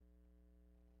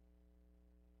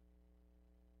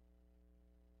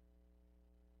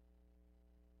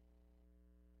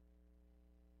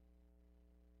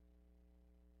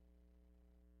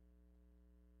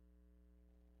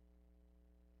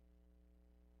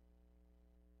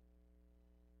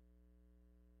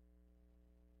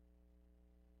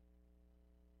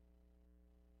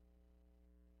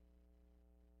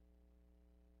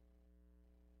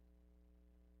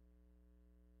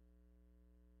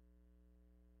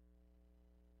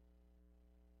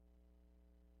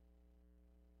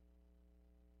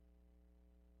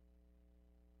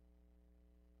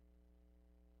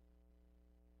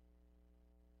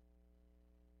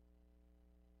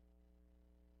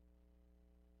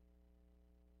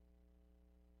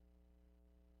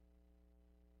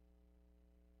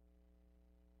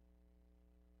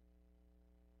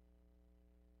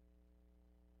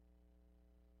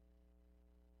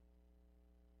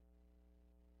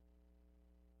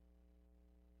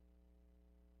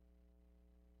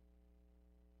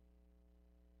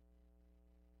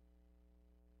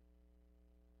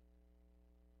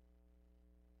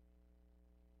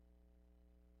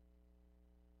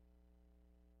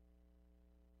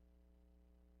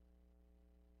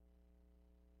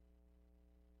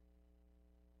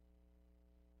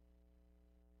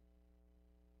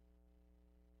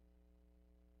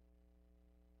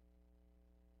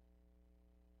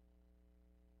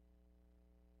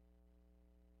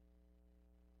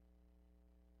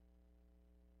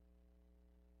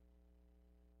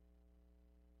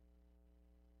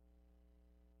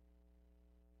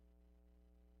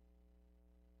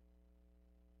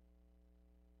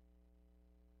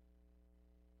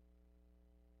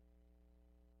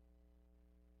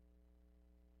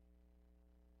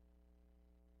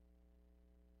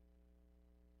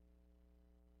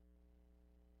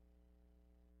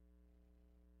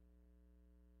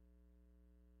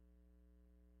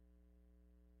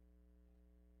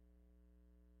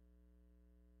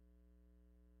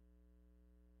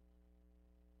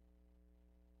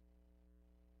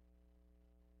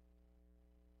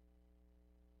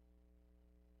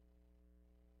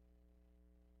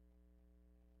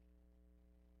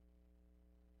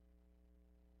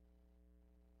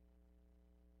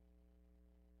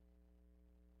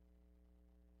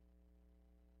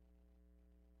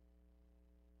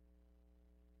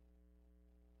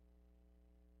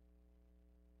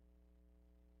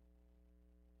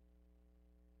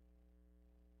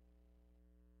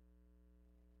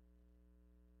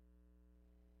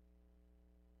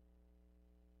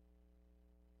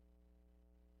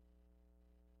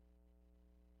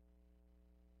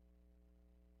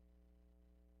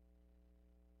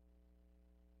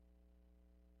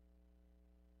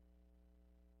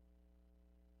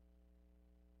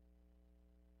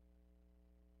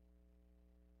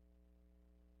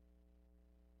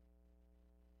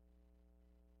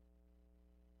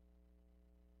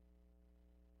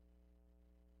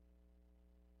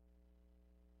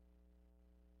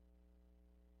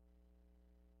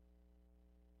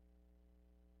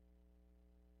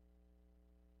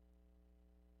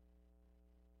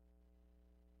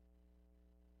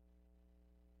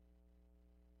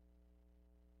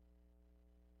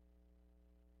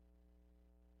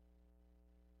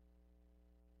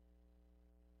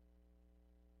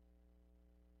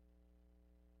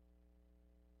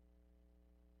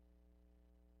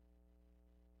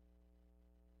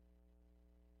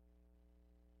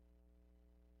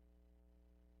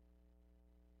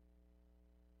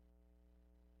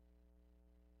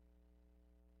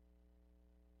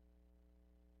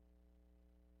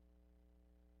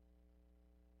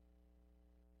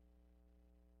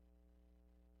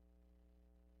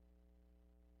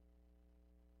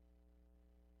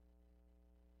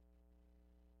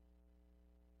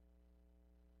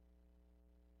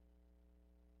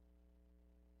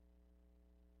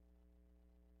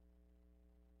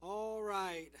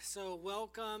So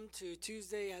welcome to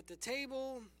Tuesday at the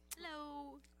Table.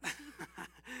 Hello.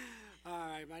 All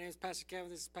right, my name is Pastor Kevin.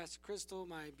 This is Pastor Crystal,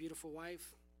 my beautiful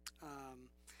wife. Um,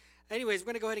 Anyways, we're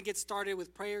going to go ahead and get started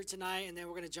with prayer tonight, and then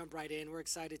we're going to jump right in. We're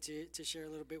excited to share a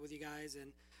little bit with you guys,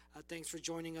 and thanks for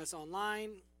joining us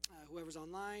online, whoever's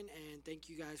online, and thank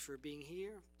you guys for being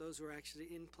here. Those who are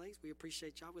actually in place, we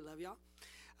appreciate y'all. We love y'all.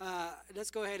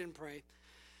 Let's go ahead and pray.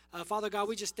 Father God,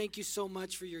 we just thank you so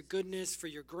much for your goodness, for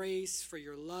your grace, for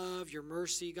your love, your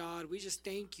mercy, God. We just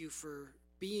thank you for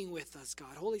being with us,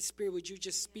 God. Holy Spirit, would you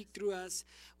just speak through us?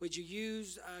 Would you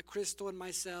use Crystal and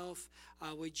myself?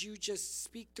 Would you just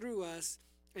speak through us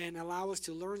and allow us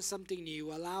to learn something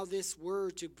new? Allow this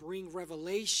word to bring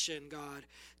revelation, God,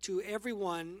 to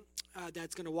everyone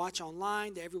that's going to watch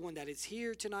online, to everyone that is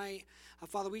here tonight.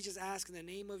 Father, we just ask in the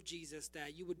name of Jesus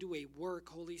that you would do a work,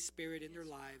 Holy Spirit, in their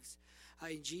lives.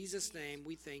 In Jesus' name,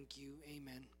 we thank you.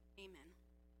 Amen. Amen.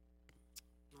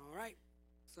 All right.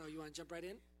 So you want to jump right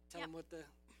in? Tell them what the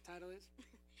title is.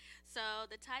 So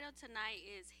the title tonight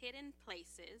is Hidden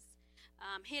Places,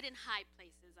 Hidden High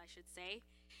Places, I should say.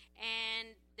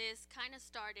 And this kind of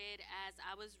started as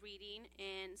I was reading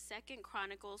in 2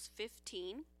 Chronicles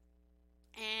 15.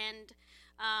 And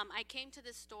I came to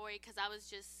this story because I was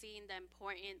just seeing the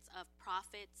importance of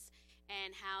prophets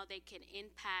and how they can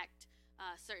impact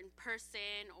a certain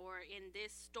person, or in this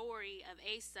story of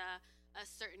Asa, a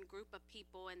certain group of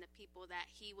people and the people that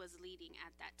he was leading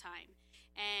at that time.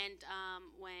 And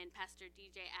when Pastor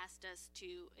DJ asked us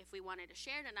if we wanted to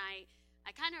share tonight,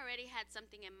 I kind of already had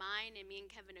something in mind, and me and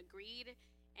Kevin agreed,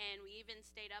 and we even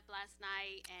stayed up last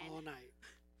night. And All night.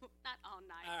 Not all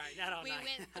night. All right, not all we night.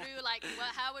 went through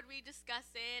how would we discuss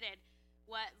it and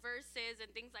what verses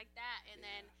and things like that, and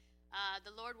then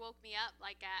the Lord woke me up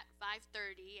at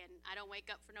 5:30, and I don't wake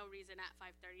up for no reason at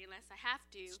 5:30 unless I have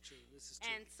to. It's true. This is true.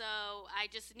 And so I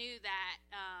just knew that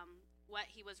what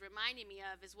he was reminding me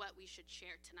of is what we should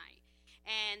share tonight.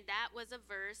 And that was a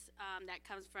verse that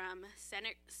comes from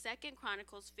 2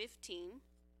 Chronicles 15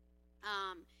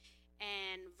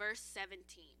 and verse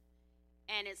 17.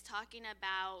 And it's talking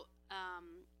about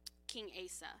King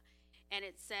Asa. And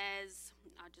it says,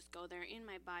 I'll just go there in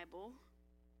my Bible.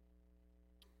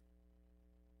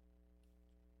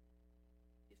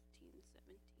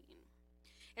 17.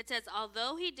 It says,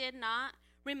 although he did not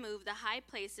remove the high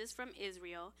places from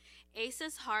Israel,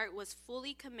 Asa's heart was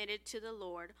fully committed to the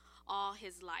Lord all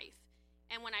his life.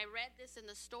 And when I read this in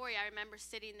the story, I remember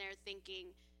sitting there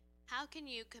thinking, how can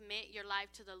you commit your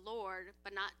life to the Lord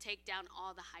but not take down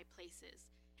all the high places?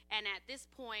 And at this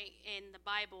point in the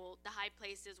Bible, the high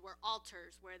places were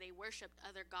altars where they worshiped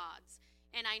other gods.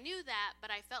 And I knew that, but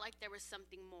I felt like there was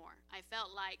something more. I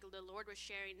felt like the Lord was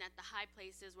sharing that the high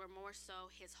places were more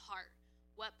so his heart.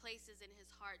 What places in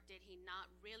his heart did he not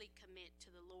really commit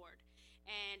to the Lord?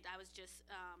 And I was just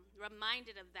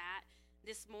reminded of that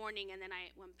this morning. And then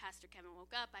when Pastor Kevin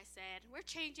woke up, I said, we're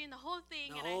changing the whole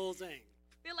thing. The whole thing.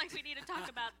 I feel like we need to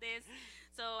talk about this.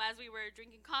 So as we were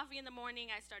drinking coffee in the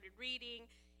morning, I started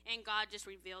reading, and God just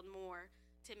revealed more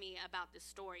to me about this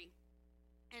story.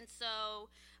 And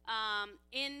so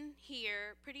in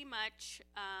here, pretty much,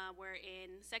 we're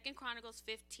in 2 Chronicles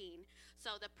 15.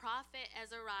 So the prophet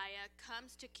Azariah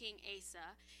comes to King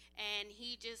Asa, and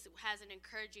he just has an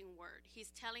encouraging word. He's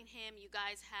telling him, you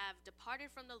guys have departed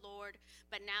from the Lord,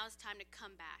 but now it's time to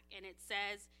come back. And it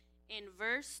says in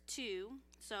verse 2,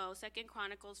 so 2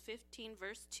 Chronicles 15,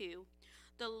 verse 2,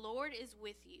 the Lord is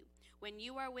with you when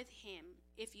you are with him.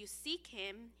 If you seek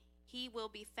him, he will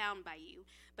be found by you.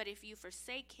 But if you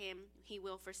forsake him, he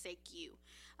will forsake you.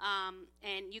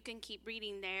 And you can keep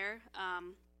reading there.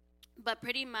 But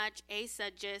pretty much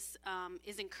Asa just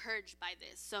is encouraged by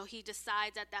this. So he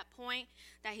decides at that point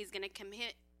that he's going to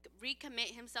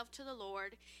recommit himself to the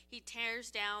Lord. He tears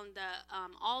down the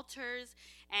altars,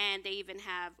 and they even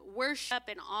have worship,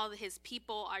 and all of his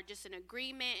people are just in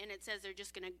agreement. And it says they're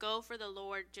just going to go for the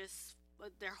Lord just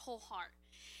with their whole heart.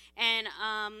 And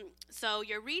so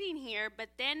you're reading here, but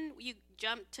then you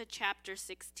jump to chapter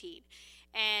 16.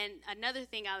 And another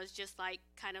thing, I was just I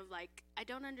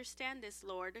don't understand this,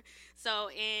 Lord. So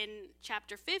in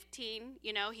chapter 15,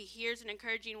 he hears an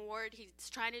encouraging word. He's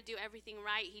trying to do everything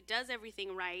right. He does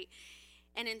everything right.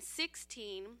 And in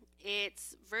 16,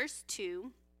 it's verse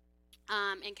 2.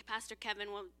 And Pastor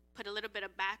Kevin will put a little bit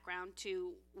of background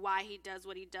to why he does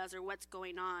what he does or what's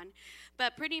going on.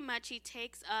 But pretty much he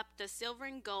takes up the silver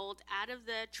and gold out of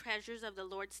the treasures of the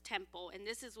Lord's temple. And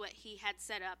this is what he had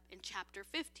set up in chapter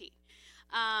 15.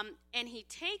 And he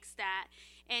takes that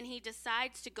and he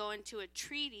decides to go into a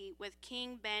treaty with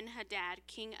King Ben-Hadad,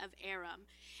 king of Aram.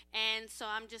 And so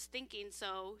I'm just thinking,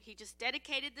 so he just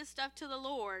dedicated this stuff to the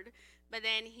Lord, but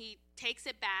then he takes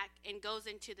it back and goes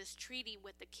into this treaty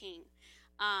with the king.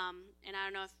 And I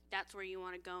don't know if that's where you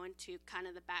want to go into kind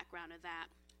of the background of that.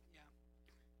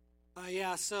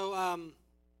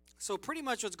 So pretty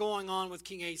much what's going on with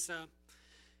King Asa,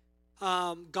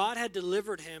 God had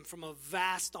delivered him from a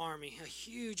vast army, a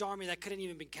huge army that couldn't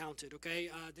even be counted, okay?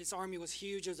 This army was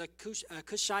huge. It was a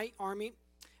Cushite army.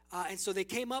 And so they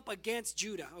came up against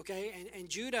Judah, okay? And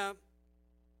Judah,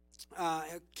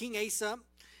 King Asa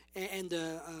and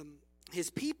his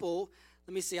people,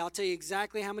 let me see, I'll tell you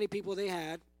exactly how many people they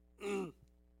had.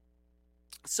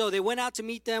 So they went out to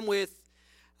meet them with,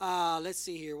 let's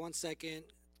see here, 1 second,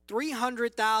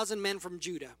 300,000 men from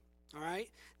Judah, all right?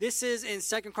 This is in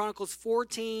 2 Chronicles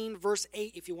 14, verse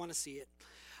 8, if you want to see it.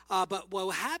 But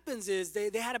what happens is they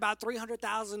had about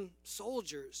 300,000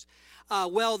 soldiers.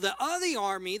 Well, the other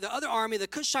army, the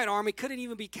Cushite army, couldn't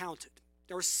even be counted.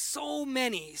 There were so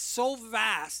many, so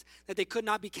vast that they could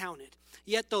not be counted.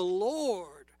 Yet the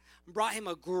Lord brought him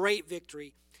a great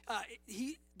victory.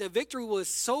 The victory was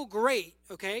so great,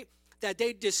 okay, that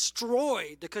they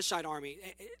destroyed the Cushite army.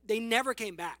 They never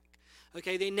came back.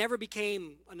 Okay, they never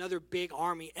became another big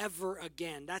army ever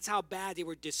again. That's how bad they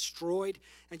were destroyed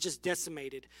and just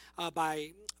decimated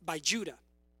by Judah.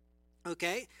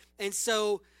 Okay, and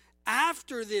so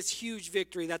after this huge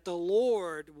victory that the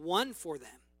Lord won for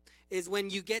them is when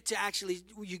you get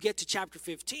to chapter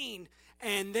 15,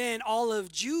 and then all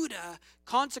of Judah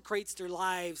consecrates their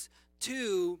lives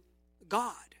to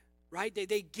God. Right?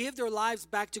 They give their lives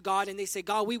back to God, and they say,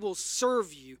 God, we will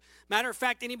serve you. Matter of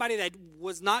fact, anybody that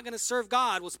was not going to serve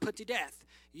God was put to death.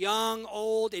 Young,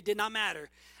 old, it did not matter.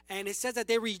 And it says that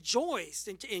they rejoiced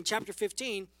in chapter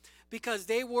 15 because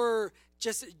they were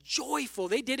just joyful.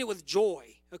 They did it with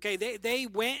joy. Okay, they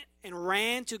went and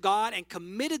ran to God and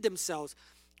committed themselves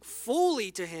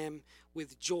fully to him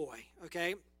with joy.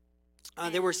 Okay,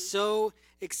 they were so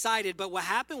excited. But what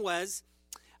happened was,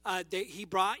 he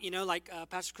brought, like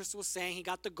Pastor Crystal was saying, he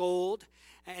got the gold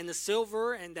and the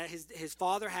silver and that his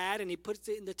father had, and he puts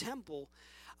it in the temple.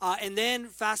 And then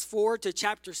fast forward to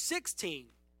chapter 16.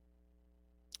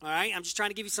 All right, I'm just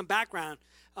trying to give you some background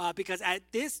because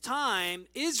at this time,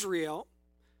 Israel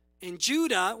and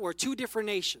Judah were two different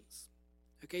nations.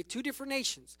 Okay, two different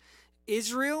nations.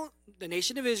 Israel, the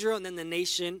nation of Israel, and then the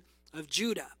nation of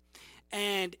Judah.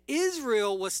 And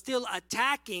Israel was still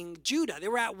attacking Judah. They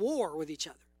were at war with each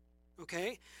other.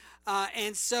 Okay?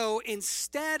 And so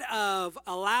instead of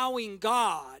allowing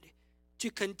God to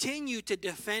continue to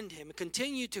defend him,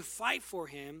 continue to fight for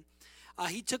him,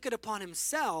 he took it upon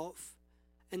himself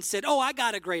and said, I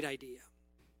got a great idea.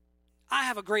 I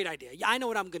have a great idea. I know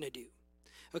what I'm going to do.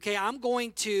 Okay, I'm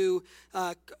going to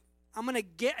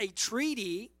get a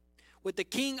treaty with the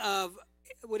king of,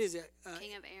 what is it?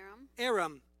 King of Aram.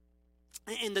 Aram.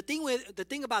 And the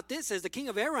thing about this is the king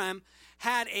of Aram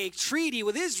had a treaty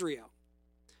with Israel.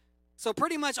 So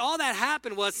pretty much all that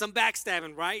happened was some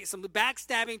backstabbing, right? Some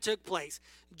backstabbing took place.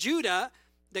 Judah,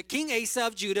 the king Asa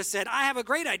of Judah said, I have a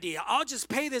great idea. I'll just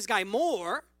pay this guy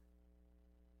more,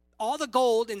 all the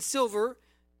gold and silver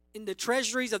in the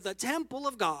treasuries of the temple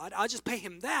of God. I'll just pay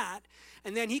him that,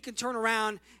 and then he can turn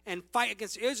around and fight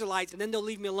against the Israelites, and then they'll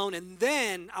leave me alone, and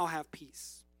then I'll have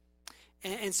peace.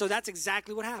 And so that's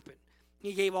exactly what happened.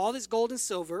 He gave all this gold and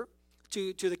silver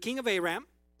to the king of Aram,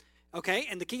 okay?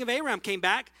 And the king of Aram came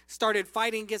back, started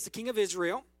fighting against the king of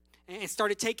Israel, and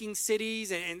started taking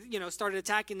cities and started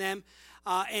attacking them.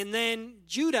 And then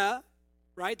Judah,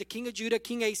 right, the king of Judah,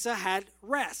 King Asa, had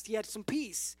rest. He had some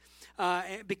peace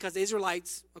because the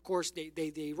Israelites, of course,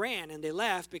 they ran and they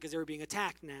left because they were being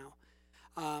attacked now.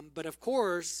 But, of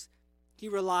course, he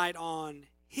relied on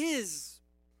his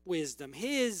wisdom,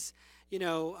 his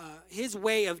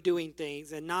way of doing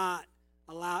things, and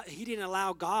he didn't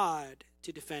allow God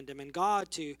to defend him and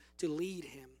God to lead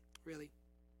him, really.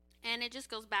 And it just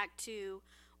goes back to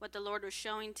what the Lord was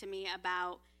showing to me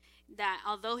about that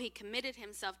although he committed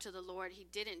himself to the Lord, he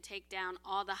didn't take down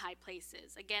all the high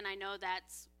places. Again, I know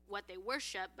that's what they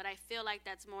worship, but I feel like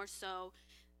that's more so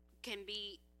can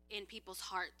be in people's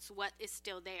hearts, what is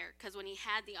still there. Because when he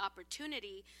had the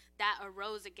opportunity, that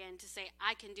arose again to say,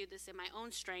 I can do this in my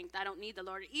own strength. I don't need the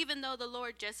Lord, even though the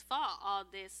Lord just fought all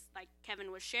this, like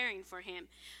Kevin was sharing for him.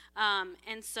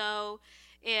 And so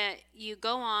you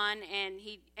go on, and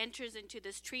he enters into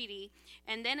this treaty,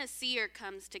 and then a seer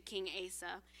comes to King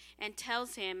Asa and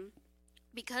tells him,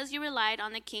 because you relied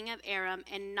on the king of Aram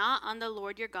and not on the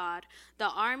Lord your God, the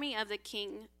army of the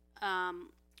king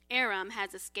Aram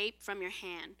has escaped from your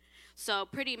hand. So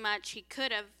pretty much he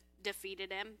could have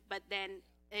defeated him, but then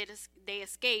they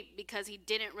escaped because he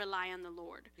didn't rely on the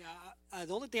Lord. Yeah,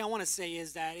 the only thing I want to say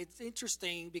is that it's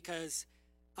interesting because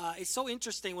it's so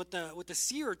interesting what the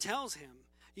seer tells him.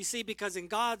 You see, because in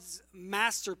God's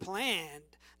master plan,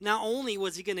 not only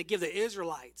was he going to give the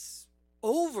Israelites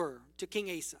over to King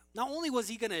Asa, not only was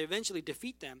he going to eventually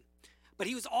defeat them, but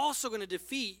he was also going to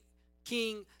defeat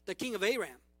the king of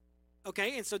Aram.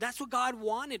 Okay, and so that's what God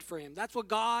wanted for him. That's what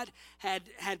God had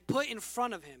put in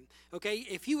front of him. Okay,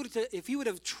 if he would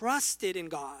have trusted in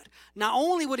God, not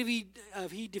only would he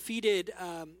defeated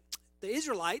the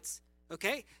Israelites,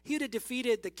 okay, he would have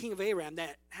defeated the king of Aram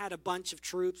that had a bunch of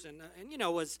troops and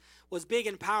was big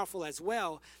and powerful as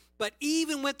well. But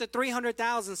even with the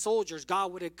 300,000 soldiers,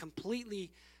 God would have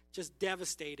completely just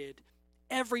devastated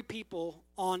every people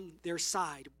on their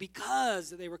side because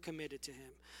they were committed to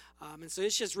him. And so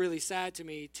it's just really sad to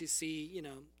me to see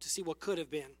what could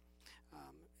have been,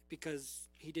 because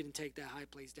he didn't take that high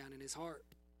place down in his heart.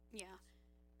 Yeah.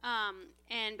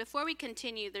 And before we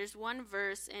continue, there's one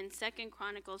verse in 2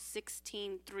 Chronicles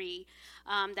 16:3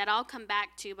 that I'll come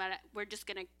back to, but we're just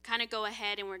going to kind of go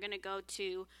ahead and we're going to go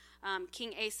to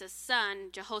King Asa's son,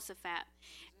 Jehoshaphat.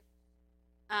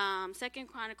 2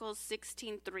 Chronicles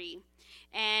 16:3.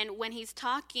 And when he's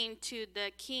talking to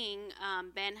the king,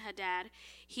 Ben-Hadad,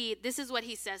 this is what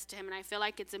he says to him, and I feel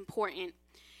like it's important.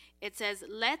 It says,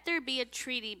 "Let there be a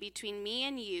treaty between me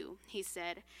and you," he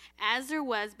said, "as there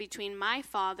was between my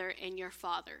father and your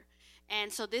father."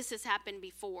 And so this has happened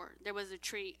before. There was a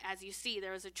treaty, as you see,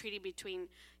 there was a treaty between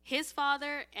his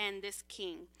father and this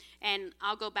king. And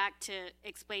I'll go back to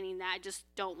explaining that. I just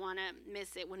don't want to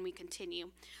miss it when we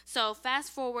continue. So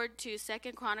fast forward to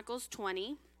 2 Chronicles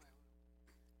 20.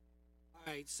 All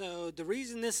right, so the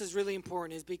reason this is really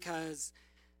important is because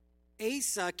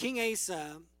King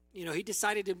Asa, he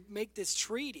decided to make this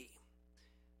treaty.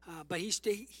 But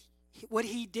what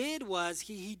he did was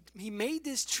he made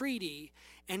this treaty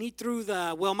and he threw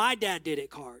the my dad did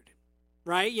it card.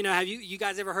 Right? Have you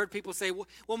guys ever heard people say,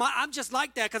 I'm just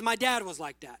like that because my dad was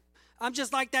like that. I'm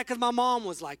just like that because my mom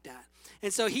was like that.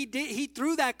 And so he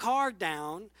threw that card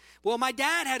down. Well, my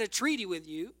dad had a treaty with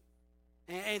you,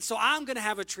 and so I'm going to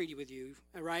have a treaty with you,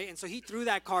 right? And so he threw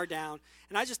that card down.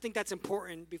 And I just think that's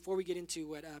important before we get into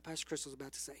what Pastor Crystal's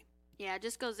about to say. Yeah, it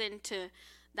just goes into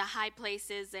the high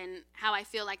places and how I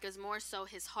feel like it was more so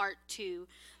his heart too,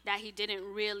 that he didn't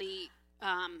really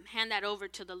hand that over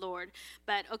to the Lord.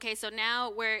 But okay, so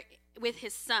now we're with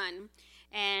his son,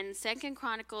 and 2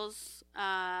 Chronicles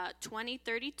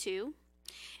 20:32,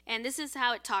 and this is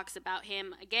how it talks about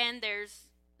him. Again, there's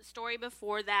a story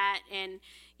before that, and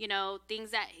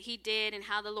things that he did and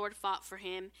how the Lord fought for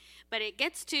him. But it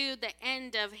gets to the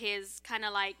end of his kind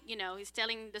of like, he's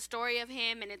telling the story of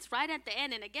him, and it's right at the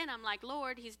end. And again, I'm like,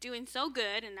 Lord, he's doing so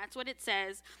good, and that's what it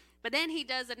says. But then he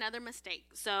does another mistake.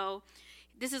 So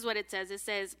this is what it says. It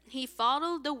says, "He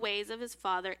followed the ways of his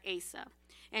father Asa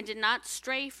and did not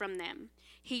stray from them.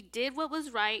 He did what was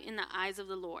right in the eyes of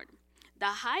the Lord. The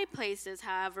high places,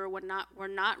 however, were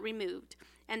not removed,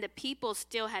 and the people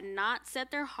still had not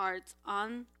set their hearts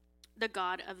on the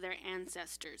God of their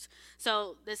ancestors."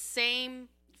 So the same,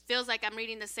 feels like I'm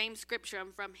reading the same scripture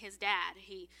from his dad.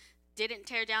 He didn't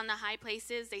tear down the high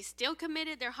places. They still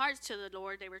committed their hearts to the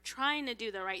Lord. They were trying to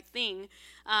do the right thing.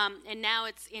 And now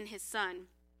it's in his son.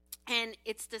 And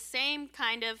it's the same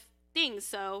kind of thing.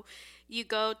 So you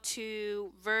go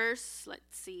to verse,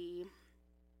 let's see.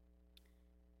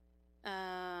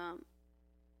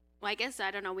 I guess,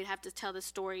 I don't know, we'd have to tell the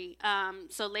story.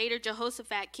 So later,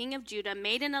 Jehoshaphat, king of Judah,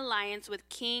 made an alliance with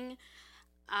King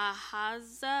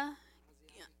Ahaziah,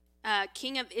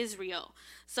 king of Israel.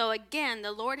 So again,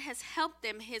 the Lord has helped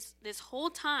them this whole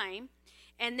time,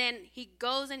 and then he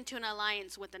goes into an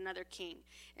alliance with another king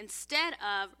instead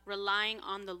of relying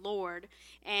on the Lord.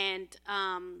 And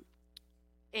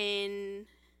in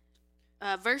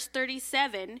verse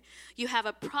 37, you have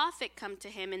a prophet come to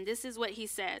him, and this is what he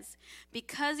says: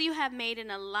 "Because you have made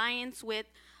an alliance with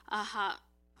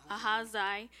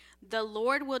Ahaziah, the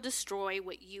Lord will destroy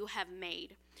what you have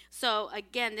made." So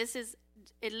again,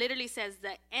 it literally says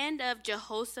the end of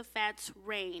Jehoshaphat's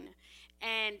reign.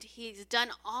 And he's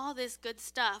done all this good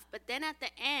stuff. But then at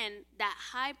the end, that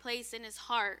high place in his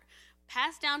heart,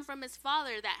 passed down from his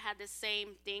father that had the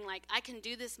same thing, like, I can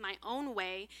do this my own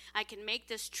way. I can make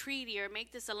this treaty or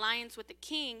make this alliance with the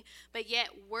king, but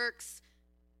yet works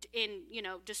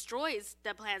destroys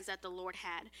the plans that the Lord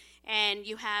had. And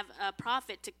you have a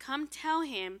prophet to come tell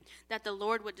him that the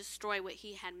Lord would destroy what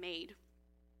he had made.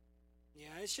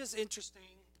 Yeah, it's just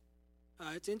interesting.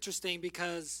 It's interesting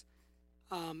because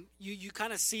you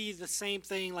kind of see the same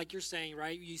thing like you're saying,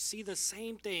 right? You see the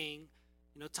same thing,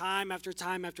 time after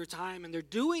time after time, and they're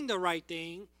doing the right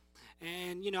thing.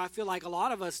 And, I feel like a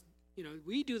lot of us,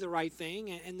 we do the right thing,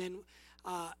 and then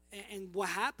And what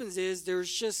happens is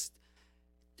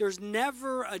there's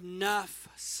never enough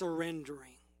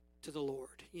surrendering to the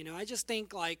Lord. I just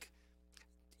think like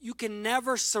you can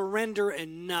never surrender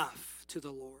enough to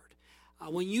the Lord.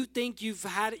 When you think you've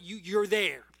had it, you're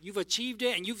there. You've achieved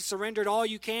it and you've surrendered all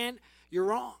you can, you're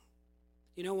wrong.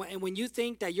 And when you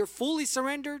think that you're fully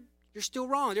surrendered, you're still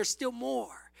wrong. There's still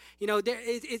more.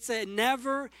 It's a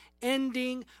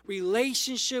never-ending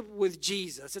relationship with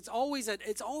Jesus. It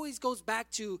always goes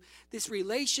back to this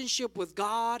relationship with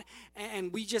God,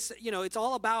 and we just, it's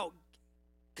all about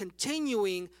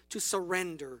continuing to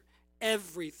surrender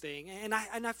everything. And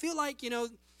I feel like,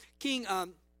 King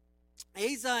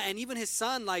Asa and even his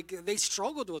son, like, they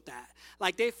struggled with that.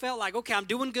 Like, they felt like, okay, I'm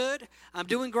doing good. I'm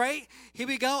doing great. Here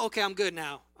we go. Okay, I'm good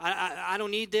now. I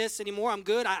don't need this anymore. I'm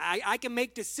good. I can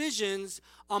make decisions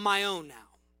on my own now,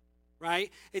 right?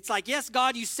 It's like, yes,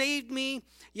 God, you saved me.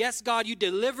 Yes, God, you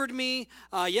delivered me.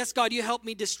 Yes, God, you helped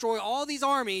me destroy all these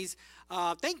armies.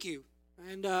 Thank you.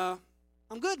 And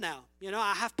I'm good now.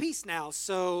 I have peace now.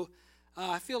 So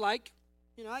I feel like,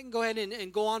 I can go ahead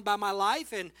and go on by my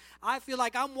life, and I feel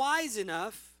like I'm wise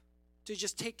enough to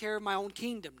just take care of my own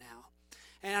kingdom now.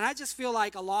 And I just feel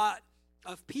like a lot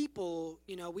of people,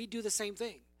 we do the same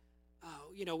thing.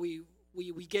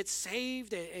 We get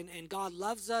saved, and God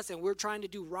loves us, and we're trying to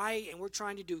do right, and we're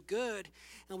trying to do good,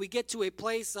 and we get to a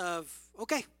place of,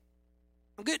 okay,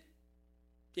 I'm good.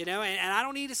 And I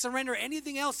don't need to surrender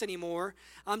anything else anymore.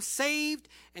 I'm saved,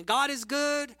 and God is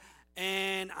good,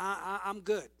 and I'm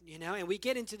good, and we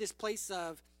get into this place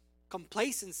of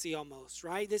complacency almost,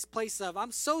 right? This place of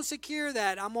I'm so secure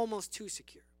that I'm almost too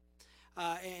secure.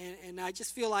 And I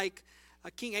just feel like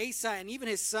King Asa and even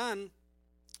his son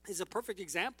is a perfect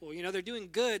example. They're doing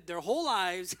good their whole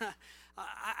lives.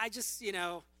 I just,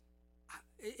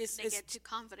 it's get too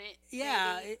confident.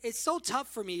 Yeah, it's so tough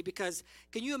for me because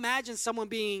can you imagine someone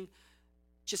being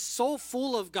just so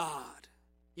full of God?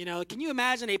 Can you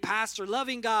imagine a pastor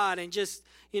loving God and just,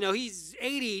 he's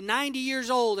 80, 90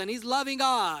 years old and he's loving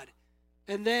God,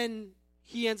 and then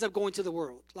he ends up going to the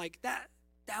world like that?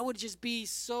 That would just be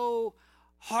so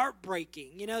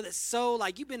heartbreaking. That's so,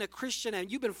 like, you've been a Christian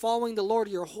and you've been following the Lord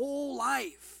your whole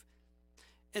life,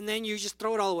 and then you just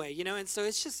throw it all away. And so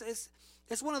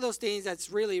it's one of those things that's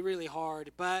really, really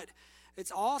hard. But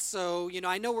it's also,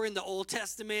 I know we're in the Old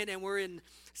Testament and we're in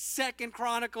 2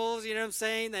 Chronicles, you know what I'm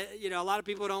saying? That, a lot of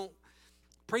people don't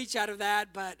preach out of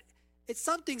that, but it's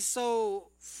something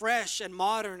so fresh and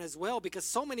modern as well, because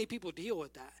so many people deal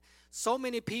with that. So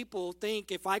many people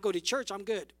think if I go to church, I'm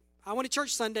good. I went to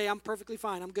church Sunday, I'm perfectly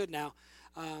fine. I'm good now.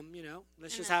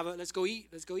 Let's go eat.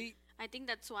 I think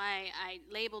that's why I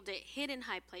labeled it hidden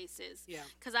high places. Yeah.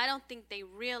 Because I don't think they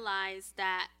realized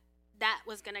that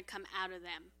was going to come out of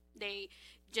them. They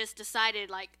just decided,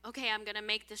 like, okay, I'm going to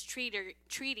make this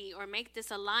treaty or make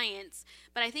this alliance.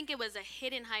 But I think it was a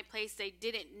hidden high place they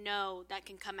didn't know that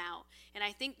can come out. And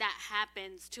I think that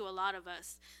happens to a lot of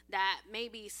us, that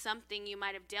maybe something you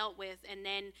might have dealt with and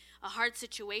then a hard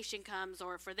situation comes,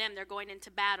 or for them, they're going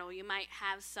into battle. You might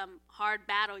have some hard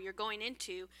battle you're going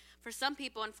into. For some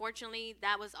people, unfortunately,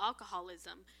 that was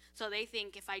alcoholism. So they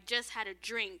think if I just had a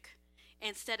drink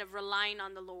instead of relying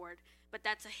on the Lord. But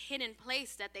that's a hidden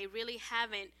place that they really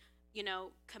haven't,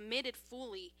 committed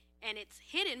fully. And it's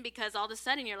hidden because all of a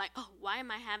sudden you're like, oh, why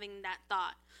am I having that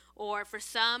thought? Or for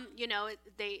some,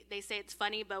 they say it's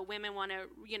funny, but women want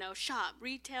to, shop,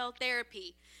 retail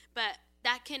therapy. But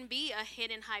that can be a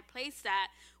hidden high place that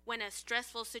when a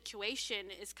stressful situation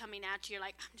is coming at you, you're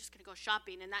like, I'm just going to go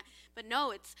shopping. But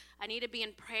no, I need to be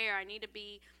in prayer. I need to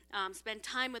be, spend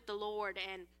time with the Lord.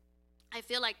 And I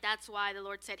feel like that's why the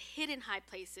Lord said hidden high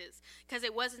places, because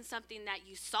it wasn't something that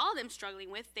you saw them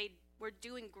struggling with. They were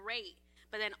doing great.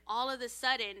 But then all of a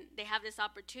sudden, they have this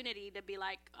opportunity to be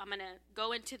like, I'm going to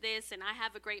go into this, and I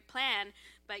have a great plan,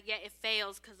 but yet it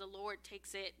fails because the Lord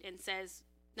takes it and says,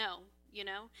 no,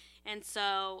 And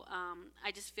so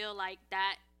I just feel like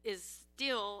that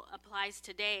still applies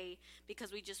today,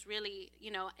 because we just really,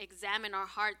 examine our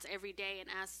hearts every day and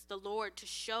ask the Lord to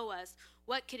show us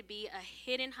what could be a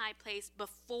hidden high place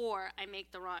before I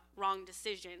make the wrong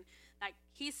decision. Like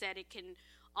he said, it can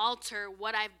alter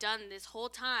what I've done this whole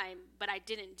time, but I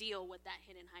didn't deal with that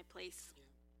hidden high place.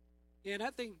 Yeah, and I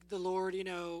think the Lord,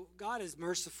 God is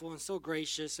merciful and so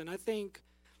gracious. And I think,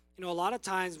 a lot of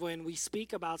times when we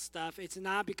speak about stuff, it's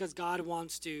not because God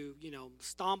wants to,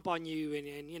 stomp on you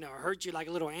and hurt you like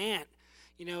a little ant,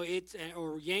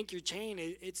 or yank your chain.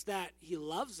 It's that he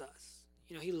loves us.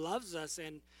 He loves us,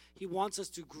 and he wants us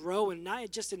to grow, and not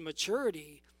just in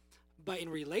maturity, but in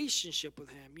relationship with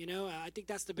him. I think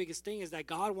that's the biggest thing, is that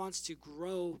God wants to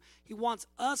grow. He wants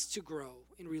us to grow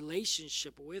in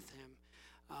relationship with him.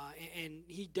 And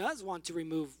he does want to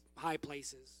remove high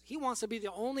places. He wants to be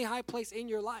the only high place in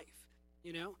your life.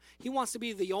 He wants to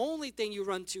be the only thing you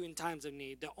run to in times of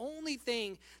need. The only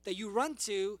thing that you run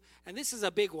to, and this is a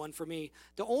big one for me,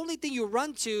 the only thing you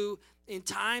run to in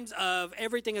times of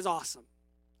everything is awesome,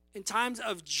 in times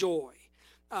of joy.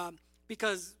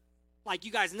 Because, like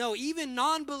you guys know, even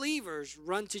non-believers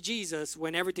run to Jesus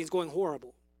when everything's going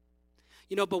horrible.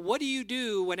 But what do you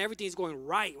do when everything's going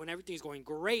right, when everything's going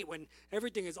great, when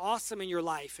everything is awesome in your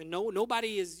life and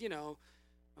nobody is,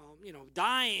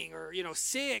 dying or,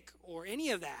 sick or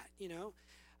any of that,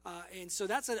 and so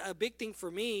that's a big thing for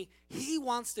me. He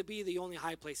wants to be the only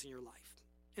high place in your life,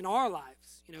 in our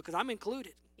lives, because I'm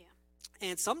included. Yeah.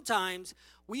 And sometimes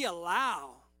we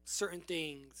allow certain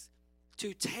things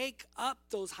to take up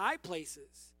those high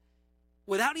places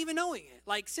without even knowing it.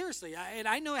 Like, seriously, and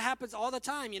I know it happens all the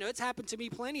time. It's happened to me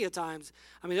plenty of times.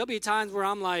 I mean, there'll be times where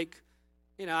I'm like,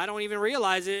 I don't even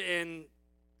realize it, and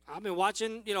I've been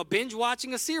watching, binge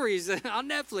watching a series on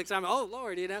Netflix. I'm, oh,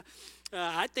 Lord,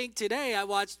 I think today I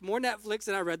watched more Netflix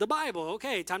than I read the Bible.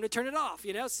 Okay, time to turn it off,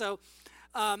 So,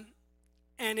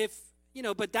 and if,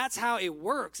 but that's how it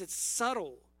works. It's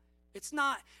subtle. It's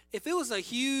not, if it was a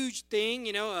huge thing,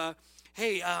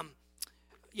 hey,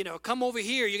 come over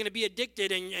here, you're going to be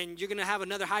addicted and you're going to have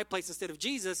another high place instead of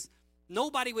Jesus,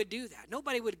 nobody would do that.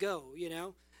 Nobody would go,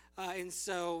 and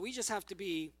so we just have to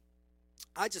be,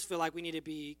 I just feel like we need to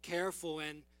be careful,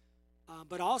 and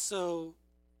but also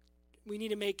we need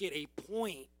to make it a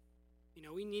point.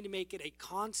 We need to make it a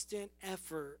constant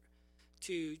effort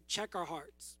to check our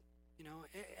hearts.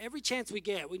 Every chance we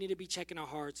get, we need to be checking our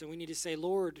hearts, and we need to say,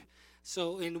 Lord,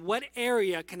 so in what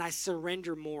area can I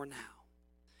surrender more now?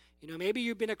 Maybe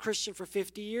you've been a Christian for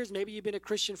 50 years. Maybe you've been a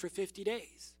Christian for 50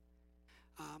 days.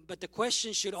 But the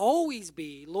question should always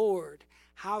be, Lord,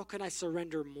 how can I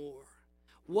surrender more?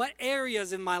 What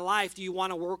areas in my life do you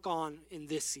want to work on in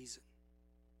this season?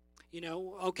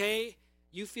 Okay,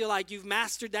 you feel like you've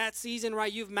mastered that season,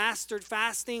 right? You've mastered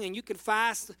fasting, and you can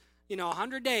fast,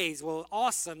 100 days. Well,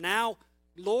 awesome. Now,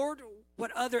 Lord,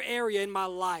 what other area in my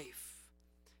life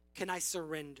can I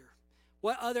surrender?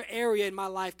 What other area in my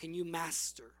life can you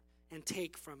master and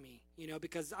take from me?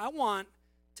 Because I want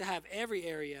to have every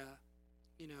area,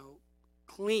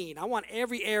 clean. I want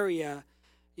every area,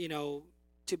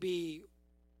 to be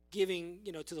giving,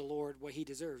 to the Lord what he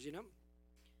deserves,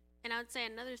 And I would say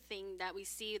another thing that we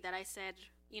see that I said,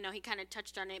 he kind of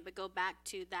touched on it, but go back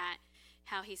to that,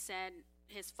 how he said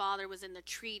his father was in the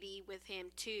treaty with him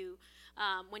too.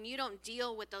 When you don't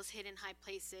deal with those hidden high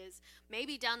places,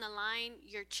 maybe down the line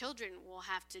your children will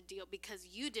have to deal because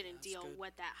you didn't deal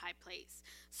with that high place.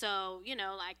 So,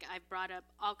 like I've brought up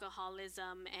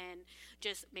alcoholism and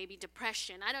just maybe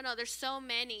depression. I don't know. There's so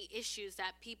many issues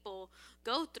that people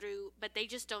go through, but they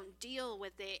just don't deal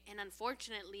with it. And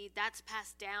unfortunately, that's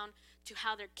passed down to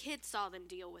how their kids saw them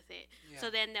deal with it. Yeah.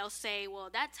 So then they'll say, well,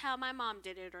 that's how my mom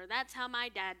did it, or that's how my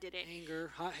dad did it.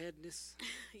 Anger, hot-headedness.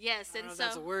 Yes, I don't know if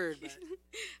that's a word, but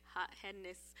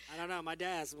hot-headedness. I don't know. My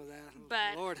dad some of that.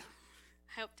 But Lord,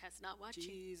 I hope Ted's not watching.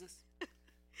 Jesus.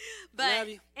 But love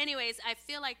you. Anyways, I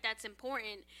feel like that's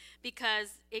important because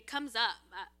it comes up.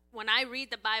 When I read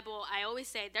the Bible, I always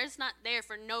say there's not there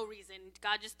for no reason.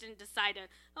 God just didn't decide to,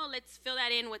 let's fill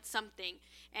that in with something.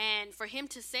 And for him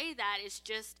to say that is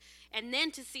just, and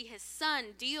then to see his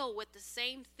son deal with the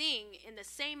same thing in the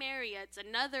same area, it's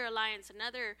another alliance,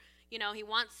 another, he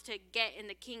wants to get in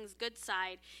the king's good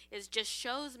side, is just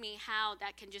shows me how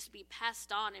that can just be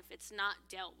passed on if it's not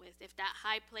dealt with, if that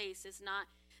high place is not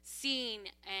seen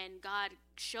and God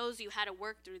shows you how to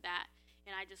work through that.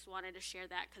 And I just wanted to share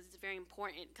that because it's very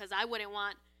important, because I wouldn't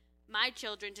want my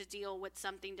children to deal with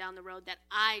something down the road that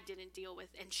I didn't deal with,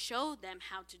 and show them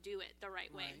how to do it the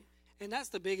right way. And that's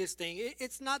the biggest thing.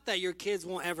 It's not that your kids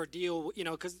won't ever deal,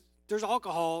 because there's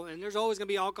alcohol, and there's always going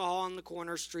to be alcohol on the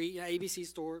corner street, ABC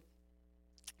store,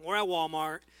 or at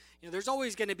Walmart. There's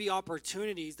always going to be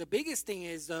opportunities. The biggest thing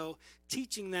is, though,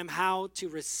 teaching them how to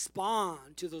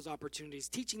respond to those opportunities,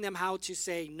 teaching them how to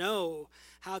say no,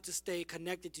 how to stay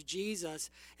connected to Jesus.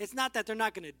 It's not that they're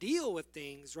not going to deal with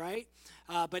things, right?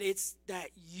 But it's that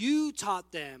you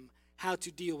taught them how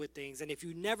to deal with things. And if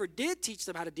you never did teach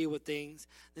them how to deal with things,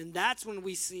 then that's when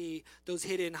we see those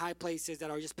hidden high places that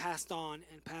are just passed on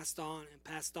and passed on and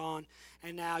passed on.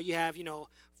 And now you have,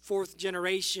 fourth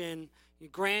generation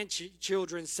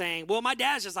grandchildren saying, well, my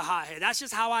dad's just a hothead. That's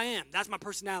just how I am. That's my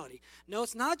personality. No,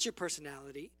 it's not your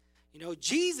personality.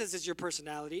 Jesus is your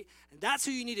personality, and that's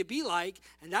who you need to be like,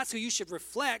 and that's who you should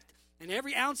reflect. And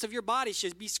every ounce of your body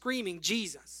should be screaming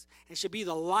Jesus and should be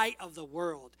the light of the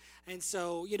world. And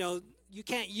so, you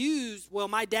can't use, well,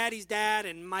 my daddy's dad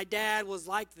and my dad was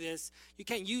like this. You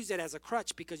can't use that as a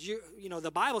crutch because,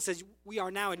 the Bible says we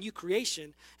are now a new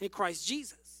creation in Christ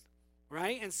Jesus,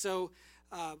 right? And so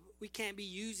we can't be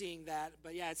using that.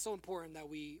 But, yeah, it's so important that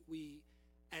we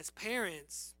as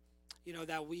parents,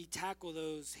 that we tackle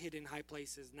those hidden high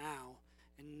places now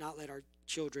and not let our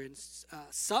children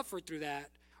suffer through that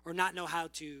or not know how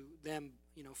to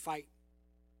fight.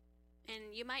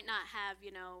 And you might not have,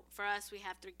 for us, we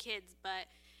have 3 kids, but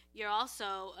you're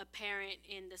also a parent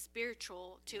in the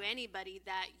spiritual to anybody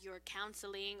that you're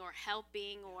counseling or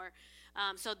helping, or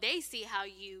so they see how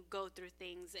you go through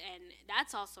things. And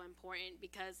that's also important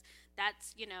because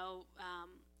that's,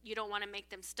 you don't want to make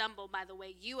them stumble by the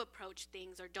way you approach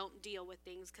things or don't deal with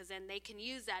things, because then they can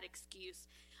use that excuse.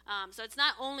 So it's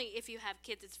not only if you have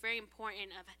kids, it's very important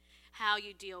of how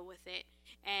you deal with it,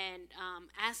 and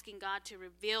asking God to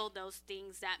reveal those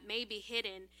things that may be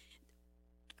hidden,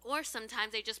 or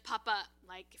sometimes they just pop up,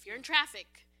 like if you're in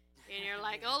traffic and you're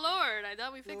like, oh Lord, I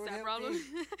thought we fixed that problem.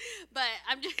 but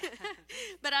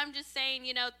I'm just saying,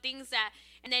 things that,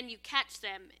 and then you catch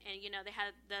them, and they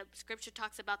have, the scripture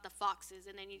talks about the foxes,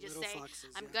 and then you just say,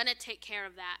 I'm gonna take care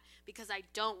of that because I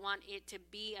don't want it to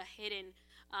be a hidden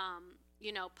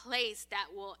place that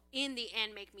will in the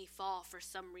end make me fall for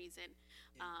some reason.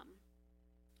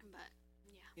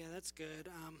 Yeah, that's good.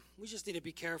 We just need to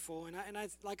be careful, and I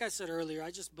like I said earlier, I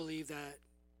just believe that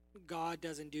God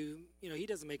doesn't do, he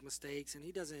doesn't make mistakes, and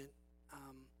he doesn't,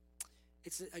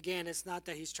 it's not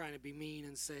that he's trying to be mean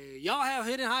and say, y'all have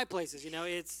hidden high places,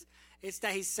 it's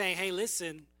that he's saying, hey,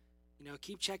 listen,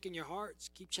 keep checking your hearts,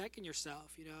 keep checking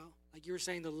yourself, like you were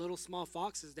saying, the little small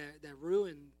foxes that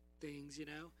ruin things,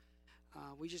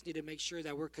 we just need to make sure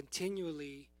that we're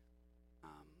continually,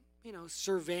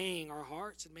 surveying our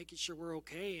hearts and making sure we're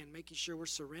okay and making sure we're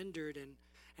surrendered.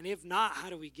 And if not, how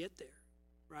do we get there,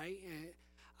 right?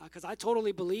 Because I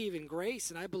totally believe in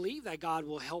grace, and I believe that God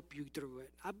will help you through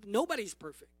it. Nobody's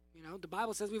perfect. The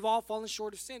Bible says we've all fallen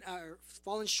short of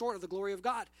fallen short of the glory of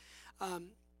God.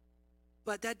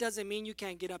 But that doesn't mean you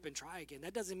can't get up and try again.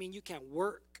 That doesn't mean you can't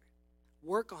work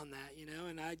on that,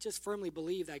 and I just firmly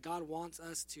believe that God wants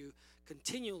us to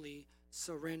continually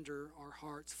surrender our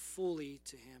hearts fully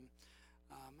to him.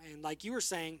 And like you were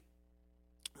saying,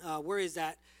 where is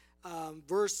that?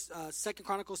 Verse 2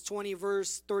 Chronicles 20,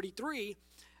 verse 33,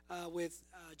 with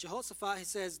Jehoshaphat, he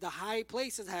says, the high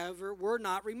places, however, were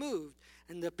not removed,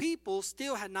 and the people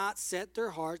still had not set their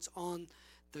hearts on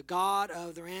the God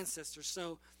of their ancestors.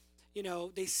 So,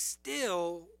 they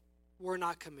still were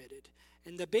not committed.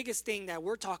 And the biggest thing that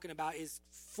we're talking about is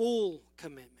full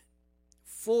commitment.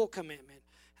 Full commitment.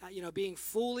 Being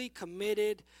fully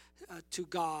committed to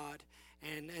God.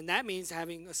 And that means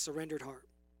having a surrendered heart.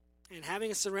 And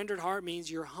having a surrendered heart means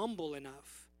you're humble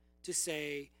enough to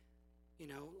say,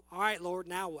 all right, Lord,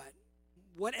 now what?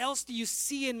 What else do you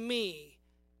see in me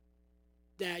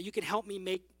that you can help me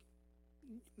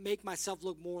make myself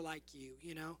look more like you,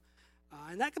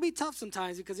 And that can be tough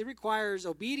sometimes because it requires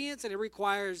obedience and it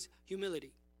requires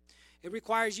humility. It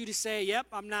requires you to say, yep,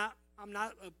 I'm not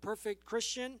a perfect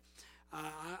Christian.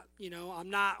 I'm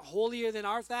not holier than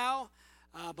art thou.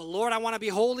 But Lord, I want to be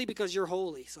holy because you're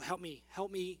holy. So help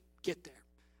me get there.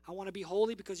 I want to be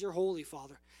holy because you're holy,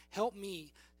 Father. Help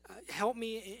me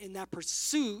in that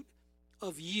pursuit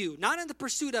of you. Not in the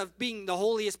pursuit of being the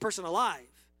holiest person alive.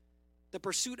 The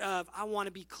pursuit of, I want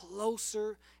to be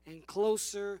closer and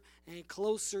closer and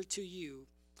closer to you.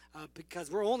 Because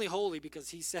we're only holy because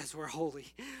he says we're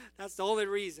holy. That's the only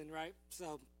reason, right?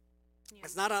 So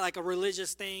it's not like a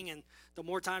religious thing, and the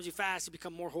more times you fast, you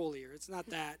become more holier. It's not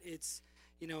that. It's,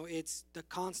 it's the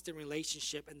constant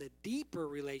relationship and the deeper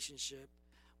relationship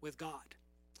with God.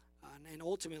 And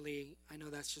ultimately, I know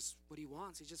that's just what he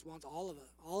wants. He just wants all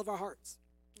of our hearts,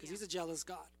 because he's a jealous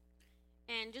God.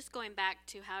 And just going back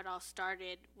to how it all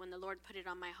started when the Lord put it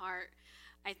on my heart,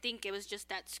 I think it was just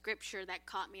that scripture that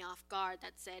caught me off guard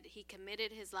that said he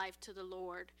committed his life to the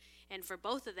Lord, and for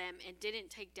both of them, and didn't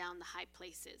take down the high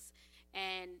places.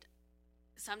 And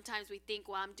sometimes we think,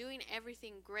 well, I'm doing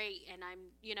everything great and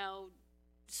I'm,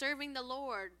 serving the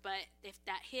Lord, but if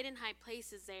that hidden high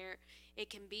place is there, it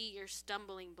can be your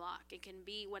stumbling block. It can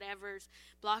be whatever's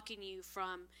blocking you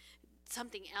from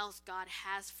something else God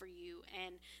has for you.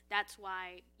 And that's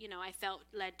why, I felt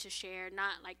led to share,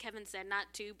 not like Kevin said,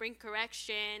 not to bring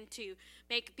correction, to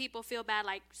make people feel bad,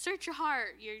 like search your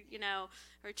heart,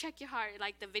 or check your heart,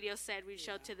 like the video said we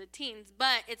showed to the teens.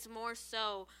 But it's more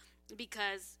so,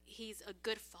 because he's a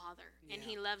good father and Yeah.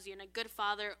 he loves you. And a good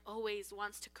father always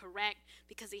wants to correct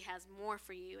because he has more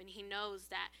for you. And he knows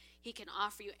that he can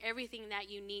offer you everything that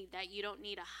you need, that you don't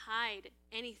need to hide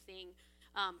anything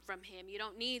from him. You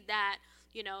don't need that,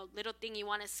 little thing you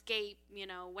want to escape,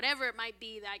 whatever it might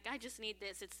be. Like, I just need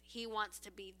this. He wants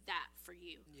to be that for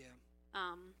you.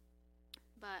 Yeah.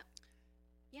 But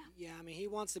Yeah, I mean, he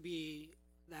wants to be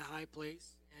that high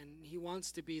place, and he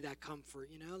wants to be that comfort,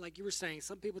 like you were saying.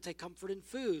 Some people take comfort in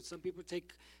food, some people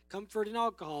take comfort in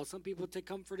alcohol, some people take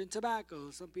comfort in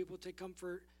tobacco, some people take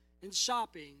comfort in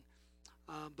shopping,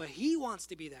 but he wants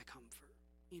to be that comfort.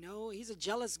 He's a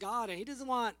jealous God, and he doesn't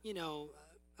want,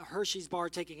 a Hershey's bar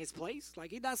taking his place.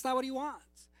 Like, that's not what he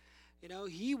wants.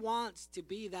 He wants to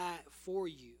be that for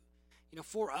you,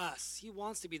 for us. He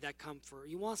wants to be that comfort.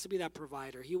 He wants to be that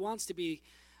provider. He wants to be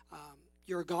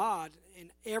your God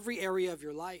in every area of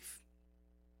your life.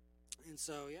 And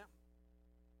so, yeah.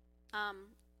 I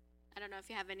don't know if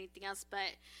you have anything else,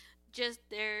 but just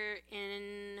there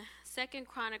in 2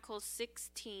 Chronicles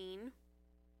 16,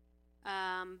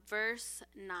 verse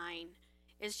 9,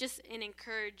 it's just an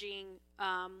encouraging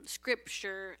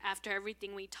scripture after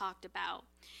everything we talked about.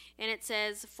 And it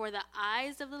says, "For the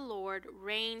eyes of the Lord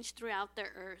range throughout the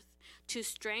earth to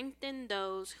strengthen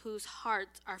those whose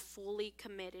hearts are fully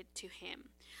committed to him."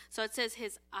 So it says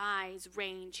his eyes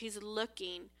range. He's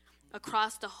looking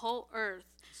across the whole earth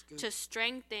to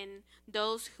strengthen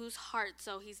those whose hearts.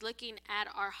 So he's looking at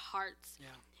our hearts,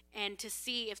 and to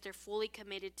see if they're fully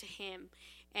committed to him.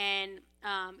 And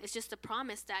it's just a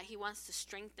promise that he wants to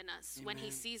strengthen us. Amen. When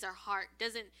he sees our heart.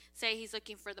 Doesn't say he's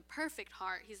looking for the perfect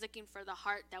heart. He's looking for the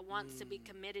heart that wants to be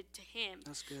committed to him.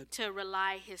 That's good. To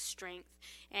rely his strength.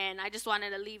 And I just wanted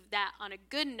to leave that on a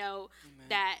good note. Amen.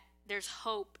 That there's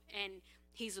hope, and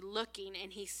he's looking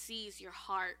and he sees your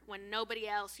heart when nobody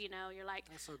else, you're like,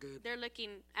 that's so good. They're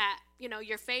looking at,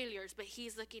 your failures, but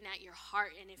he's looking at your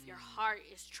heart. And if your heart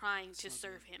is trying to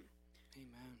serve him.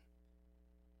 Amen.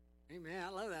 Amen. I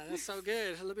love that. That's so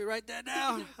good. Let me write that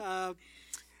down.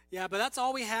 Yeah, but that's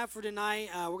all we have for tonight.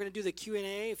 We're going to do the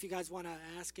Q&A. If you guys want to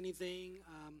ask anything,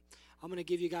 I'm going to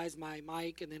give you guys my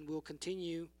mic, and then we'll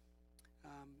continue.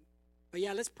 But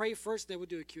yeah, let's pray first, then we'll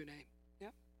do a Q&A. Yeah.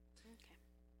 Okay.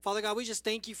 Father God, we just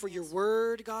thank you for your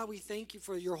word, God. We thank you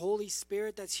for your Holy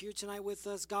Spirit that's here tonight with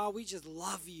us. God, we just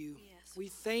love you. Yes. We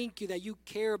thank you that you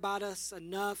care about us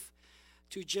enough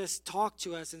to just talk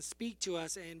to us and speak to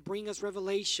us and bring us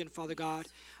revelation, Father God.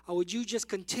 Would you just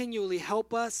continually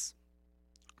help us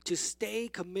to stay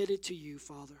committed to you,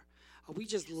 Father? We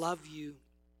just love you.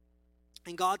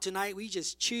 And God, tonight we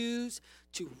just choose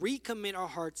to recommit our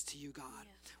hearts to you, God.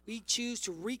 We choose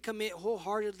to recommit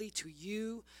wholeheartedly to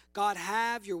you. God,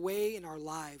 have your way in our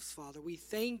lives, Father. We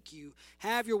thank you.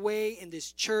 Have your way in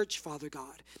this church, Father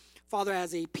God. Father,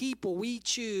 as a people, we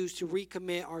choose to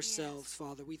recommit ourselves,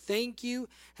 Father. We thank you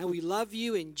and we love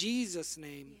you in Jesus'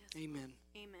 name. Amen.